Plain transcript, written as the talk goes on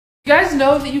You guys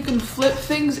know that you can flip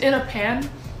things in a pan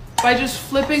by just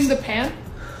flipping the pan?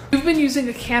 You've been using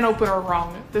a can opener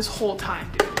wrong this whole time,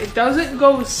 dude. It doesn't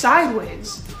go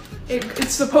sideways.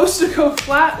 It's supposed to go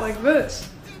flat like this.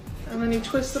 And then you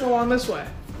twist it along this way.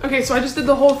 Okay, so I just did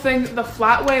the whole thing the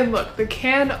flat way, and look, the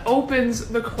can opens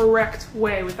the correct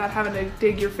way without having to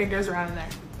dig your fingers around in there.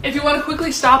 If you want to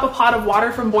quickly stop a pot of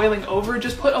water from boiling over,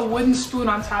 just put a wooden spoon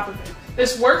on top of it.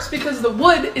 This works because the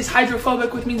wood is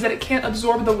hydrophobic, which means that it can't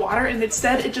absorb the water, and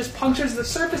instead it just punctures the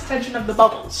surface tension of the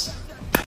bubbles.